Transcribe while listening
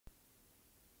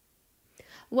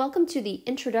Welcome to the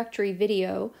introductory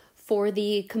video for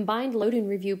the combined load and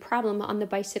review problem on the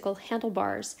bicycle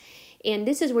handlebars. And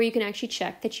this is where you can actually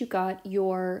check that you got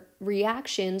your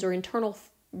reactions or internal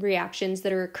reactions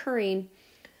that are occurring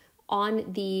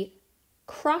on the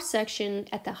cross section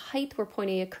at the height where point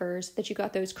A occurs, that you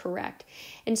got those correct.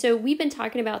 And so we've been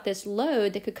talking about this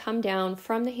load that could come down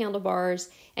from the handlebars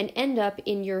and end up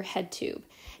in your head tube.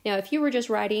 Now, if you were just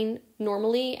riding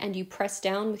normally and you press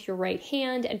down with your right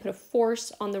hand and put a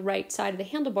force on the right side of the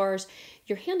handlebars,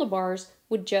 your handlebars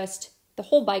would the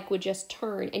whole bike would just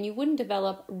turn and you wouldn't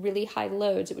develop really high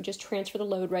loads. It would just transfer the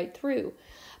load right through.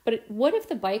 But what if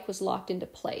the bike was locked into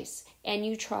place and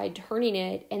you tried turning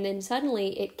it and then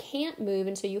suddenly it can't move,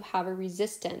 and so you have a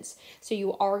resistance. So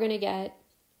you are going to get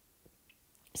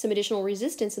some additional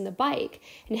resistance in the bike,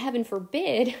 and heaven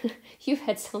forbid you've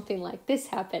had something like this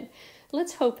happen.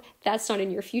 Let's hope that's not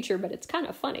in your future, but it's kind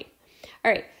of funny.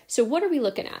 All right, so what are we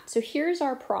looking at? So here's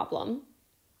our problem.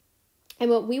 And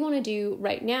what we want to do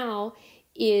right now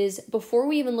is, before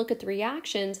we even look at the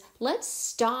reactions, let's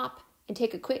stop and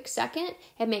take a quick second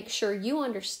and make sure you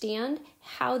understand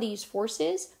how these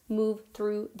forces move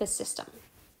through the system.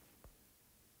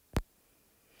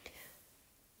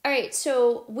 All right,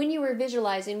 so when you were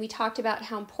visualizing, we talked about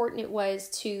how important it was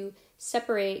to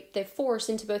separate the force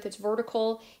into both its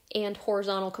vertical and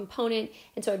horizontal component.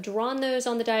 And so I've drawn those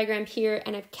on the diagram here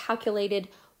and I've calculated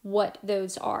what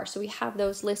those are. So we have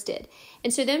those listed.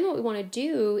 And so then what we want to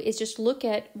do is just look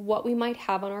at what we might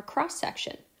have on our cross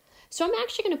section. So I'm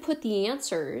actually going to put the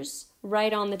answers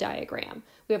right on the diagram.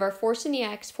 We have our force in the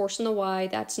X, force in the Y,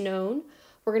 that's known.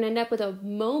 We're going to end up with a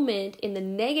moment in the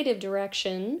negative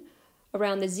direction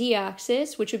around the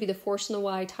Z-axis, which would be the force in the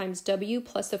Y times W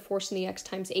plus the force in the X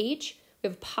times H. We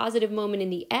have a positive moment in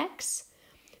the X,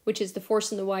 which is the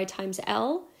force in the Y times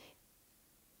L.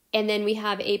 And then we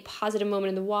have a positive moment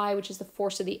in the Y, which is the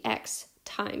force of the X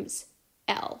times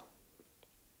L.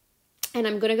 And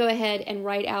I'm going to go ahead and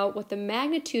write out what the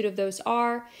magnitude of those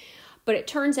are. But it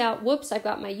turns out, whoops, I've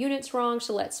got my units wrong,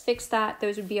 so let's fix that.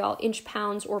 Those would be all inch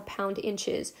pounds or pound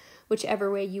inches, whichever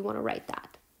way you want to write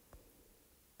that.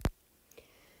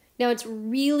 Now, it's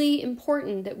really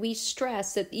important that we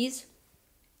stress that these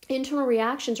internal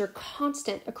reactions are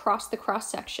constant across the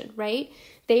cross-section, right?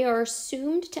 They are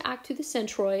assumed to act through the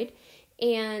centroid,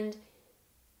 and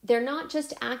they're not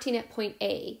just acting at point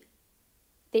A.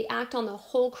 They act on the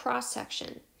whole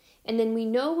cross-section. And then we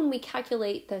know when we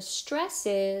calculate the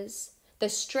stresses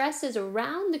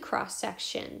around the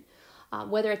cross-section,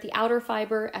 whether at the outer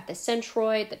fiber, at the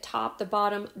centroid, the top, the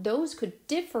bottom, those could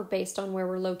differ based on where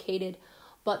we're located,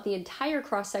 but the entire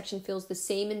cross-section feels the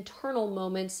same internal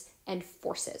moments and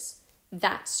forces.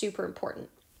 That's super important.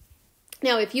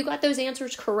 Now, if you got those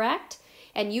answers correct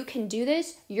and you can do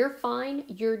this, you're fine,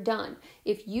 you're done.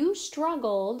 If you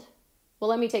struggled,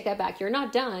 well, let me take that back. You're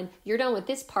not done. You're done with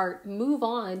this part. Move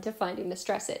on to finding the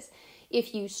stresses.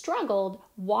 If you struggled,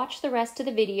 watch the rest of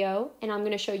the video, and I'm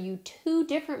going to show you 2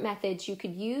 different methods you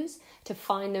could use to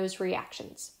find those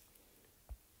reactions.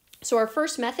 So our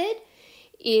first method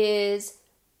is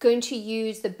going to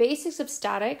use the basics of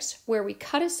statics, where we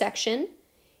cut a section,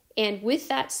 and with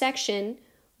that section,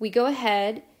 we go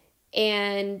ahead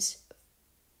and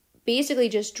basically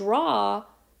just draw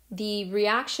the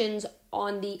reactions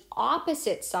on the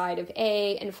opposite side of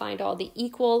A and find all the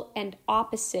equal and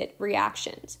opposite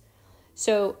reactions.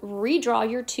 So redraw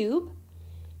your tube.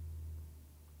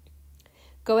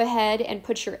 Go ahead and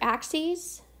put your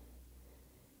axes,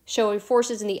 showing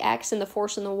forces in the X and the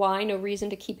force in the Y, no reason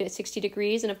to keep it at 60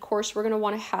 degrees. And of course, we're going to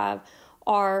want to have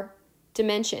our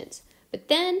dimensions. But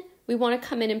then we want to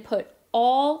come in and put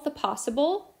all the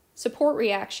possible support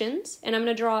reactions, and I'm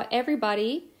going to draw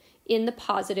everybody in the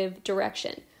positive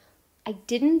direction. I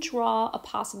didn't draw a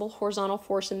possible horizontal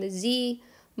force in the Z,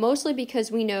 mostly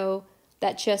because we know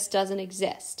that just doesn't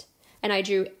exist. And I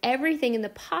drew everything in the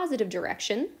positive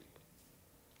direction,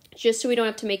 just so we don't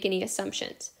have to make any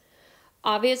assumptions.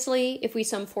 Obviously, if we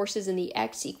sum forces in the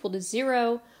X equal to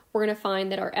 0, we're going to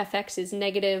find that our Fx is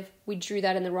negative. We drew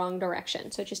that in the wrong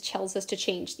direction. So it just tells us to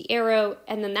change the arrow.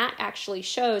 And then that actually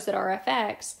shows that our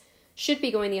Fx should be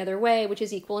going the other way, which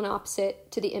is equal and opposite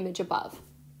to the image above.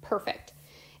 Perfect.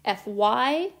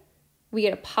 Fy, we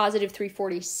get a positive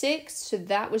 346, so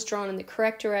that was drawn in the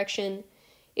correct direction.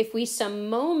 If we sum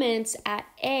moments at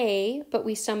A, but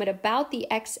we sum it about the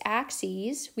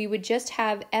x-axis, we would just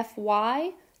have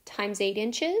Fy times 8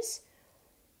 inches.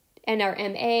 And our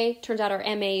MA, turns out our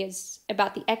MA is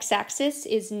about the x-axis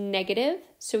is negative,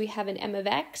 so we have an M of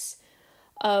x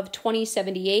of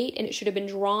 2078, and it should have been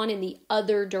drawn in the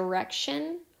other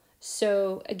direction.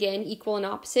 So again, equal and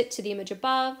opposite to the image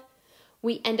above.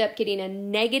 we end up getting a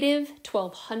negative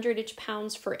 1,200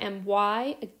 inch-pounds for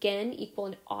my, again, equal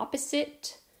and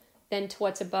opposite than to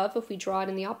what's above if we draw it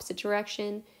in the opposite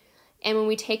direction. And when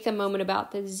we take the moment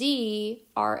about the z,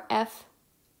 our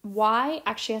Fy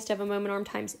actually has to have a moment arm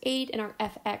times 8, and our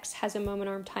Fx has a moment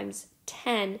arm times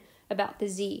 10 about the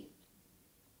z.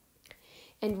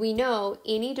 And we know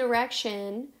any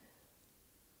direction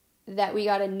that we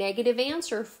got a negative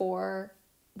answer for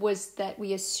was that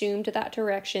we assumed that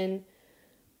direction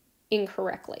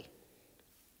incorrectly.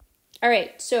 All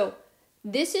right, so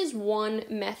this is one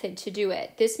method to do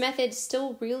it. This method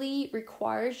still really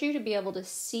requires you to be able to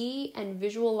see and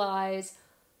visualize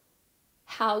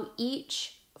how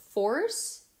each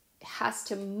force has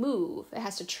to move. It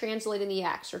has to translate in the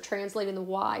x or translate in the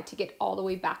y to get all the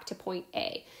way back to point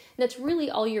A. And that's really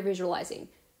all you're visualizing.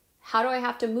 How do I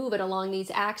have to move it along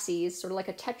these axes, sort of like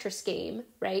a Tetris game,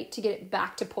 right, to get it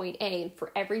back to point A? And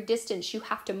for every distance you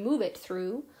have to move it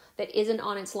through that isn't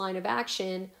on its line of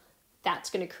action, that's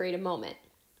going to create a moment.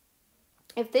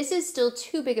 If this is still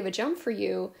too big of a jump for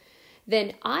you,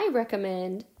 then I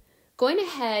recommend going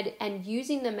ahead and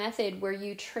using the method where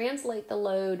you translate the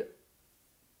load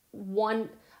one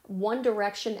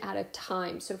direction at a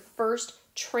time. So first,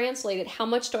 translate it. How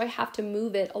much do I have to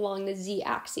move it along the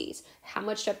z-axis? How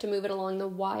much do I have to move it along the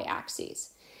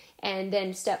y-axis? And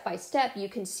then step by step, you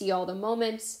can see all the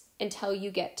moments until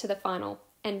you get to the final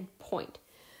end point.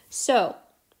 So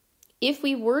if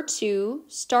we were to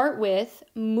start with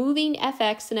moving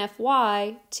fx and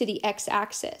fy to the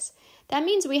x-axis, that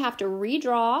means we have to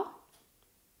redraw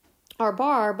our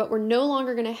bar, but we're no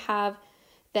longer going to have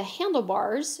the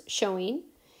handlebars showing.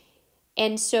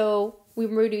 And so we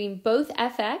were doing both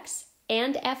fx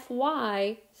and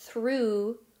fy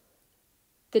through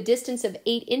the distance of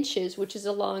 8 inches, which is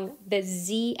along the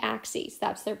z-axis.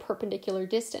 That's their perpendicular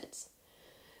distance.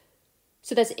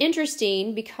 So that's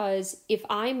interesting because if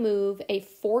I move a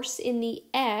force in the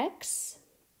x,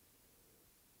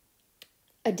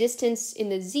 a distance in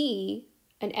the z,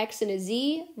 an x and a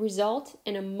z result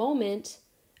in a moment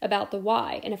about the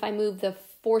y. And if I move the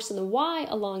force in the y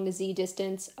along the z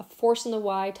distance, a force in the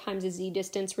y times a z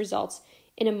distance results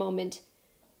in a moment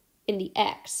in the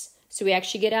x. So we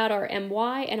actually get out our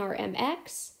my and our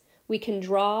mx. We can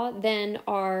draw then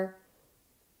our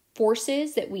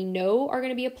forces that we know are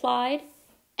going to be applied,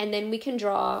 and then we can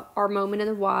draw our moment in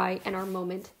the y and our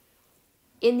moment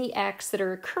in the x that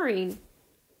are occurring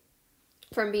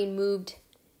from being moved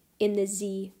in the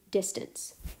z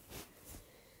distance.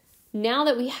 Now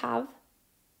that we have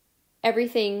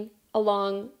everything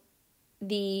along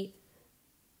the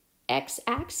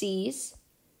x-axis,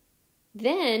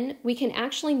 then we can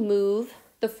actually move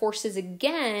the forces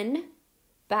again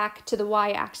back to the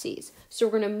y-axis. So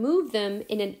we're going to move them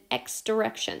in an x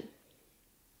direction.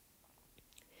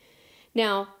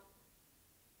 Now,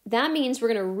 that means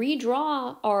we're going to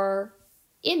redraw our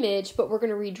image, but we're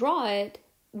going to redraw it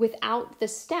without the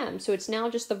stem. So it's now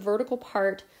just the vertical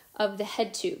part of the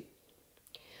head tube.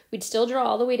 We'd still draw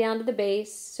all the way down to the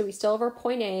base, so we still have our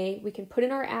point A. We can put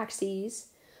in our axes.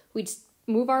 We'd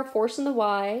move our force in the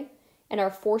y and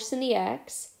our force in the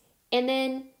x. And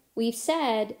then we've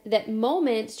said that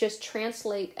moments just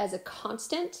translate as a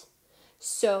constant.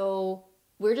 So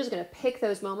we're just going to pick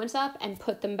those moments up and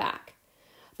put them back.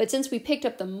 But since we picked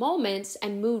up the moments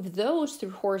and moved those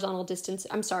through horizontal distance,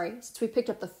 since we picked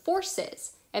up the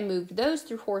forces and moved those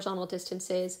through horizontal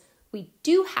distances, we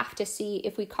do have to see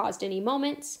if we caused any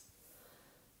moments.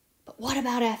 But what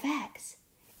about fx?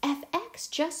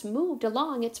 Fx just moved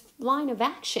along its line of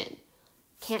action.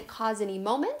 Can't cause any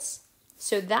moments,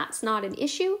 so that's not an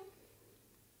issue.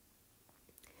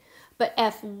 But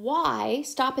fy,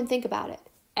 stop and think about it.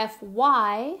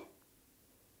 Fy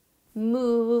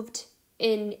moved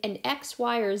in an x,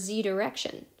 y, or z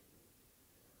direction.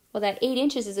 Well, that 8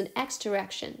 inches is an x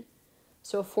direction.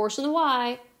 So a force in the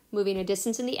y moving a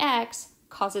distance in the x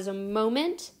causes a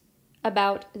moment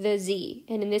about the z.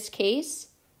 And in this case,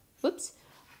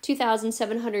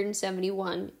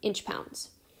 2,771 inch-pounds.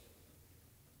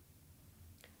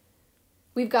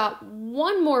 We've got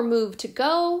one more move to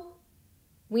go.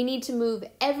 We need to move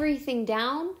everything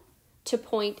down to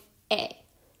point A.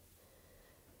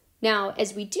 Now,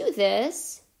 as we do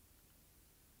this,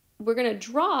 we're going to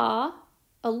draw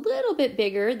a little bit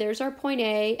bigger. There's our point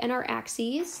A and our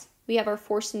axes. We have our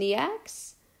force in the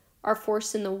x, our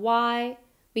force in the y.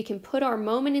 We can put our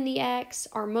moment in the x,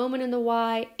 our moment in the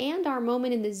y, and our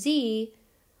moment in the z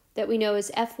that we know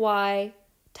is Fy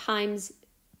times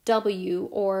W,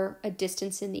 or a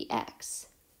distance in the x.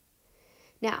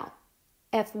 Now,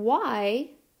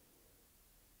 Fy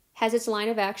has its line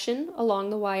of action along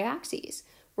the y-axis.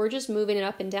 We're just moving it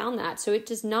up and down that. So it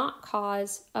does not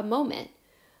cause a moment.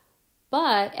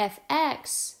 But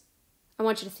fx, I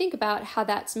want you to think about how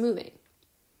that's moving.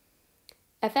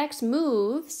 Fx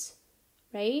moves,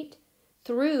 right,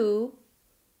 through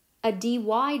a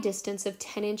dy distance of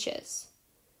 10 inches.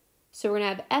 So we're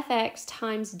going to have fx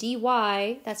times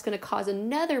dy. That's going to cause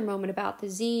another moment about the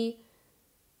z,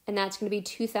 and that's going to be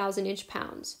 2,000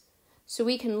 inch-pounds. So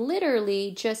we can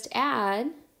literally just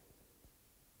add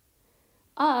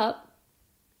up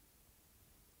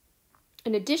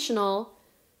an additional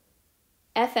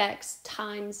fx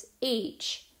times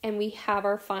h, and we have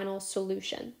our final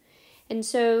solution. And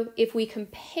so if we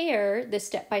compare the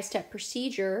step-by-step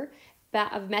procedure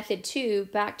of method 2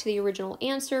 back to the original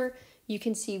answer, you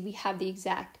can see we have the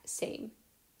exact same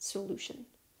solution.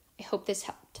 I hope this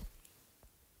helped.